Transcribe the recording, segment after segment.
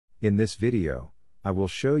In this video, I will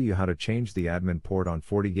show you how to change the admin port on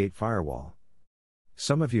FortiGate Firewall.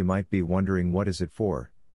 Some of you might be wondering, what is it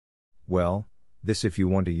for? Well, this if you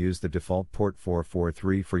want to use the default port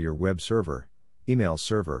 443 for your web server, email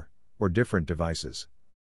server, or different devices.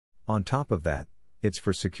 On top of that, it's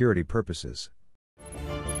for security purposes.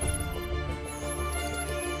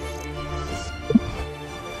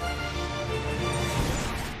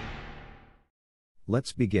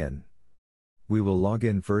 Let's begin. We will log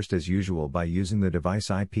in first as usual by using the device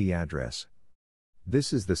IP address.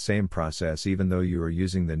 This is the same process even though you are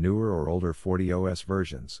using the newer or older FortiOS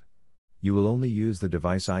versions. You will only use the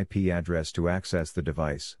device IP address to access the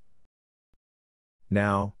device.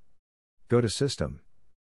 Now, go to System,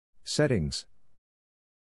 Settings.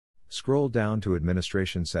 Scroll down to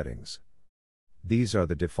Administration Settings. These are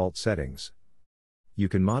the default settings. You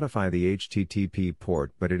can modify the HTTP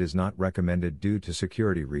port, but it is not recommended due to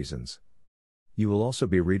security reasons. You will also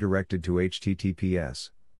be redirected to HTTPS.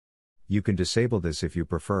 You can disable this if you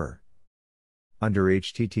prefer. Under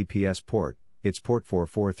HTTPS port, it's port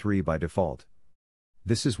 443 by default.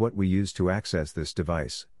 This is what we use to access this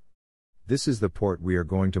device. This is the port we are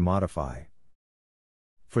going to modify.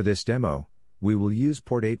 For this demo, we will use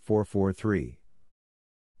port 8443.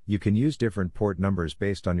 You can use different port numbers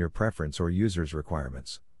based on your preference or user's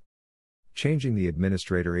requirements. Changing the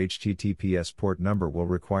administrator HTTPS port number will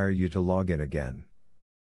require you to log in again.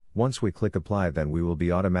 Once we click Apply, then we will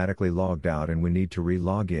be automatically logged out and we need to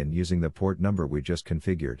re-log in using the port number we just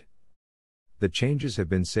configured. The changes have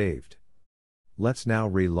been saved. Let's now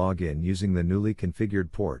re-log in using the newly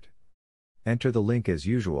configured port. Enter the link as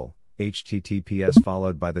usual, HTTPS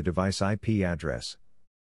followed by the device IP address.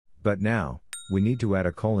 But now, we need to add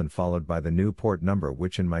a colon followed by the new port number,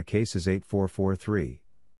 which in my case is 8443.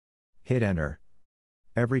 Hit Enter.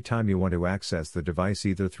 Every time you want to access the device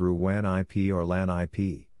either through WAN IP or LAN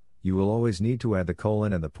IP, you will always need to add the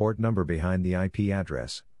colon and the port number behind the IP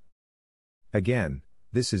address. Again,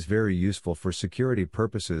 this is very useful for security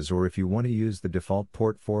purposes or if you want to use the default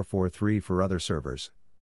port 443 for other servers.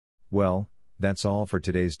 Well, that's all for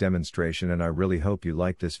today's demonstration, and I really hope you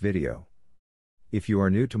liked this video. If you are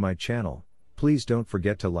new to my channel, please don't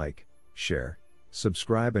forget to like, share,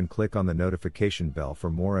 subscribe and click on the notification bell for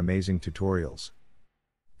more amazing tutorials.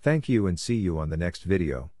 Thank you and see you on the next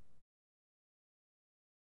video.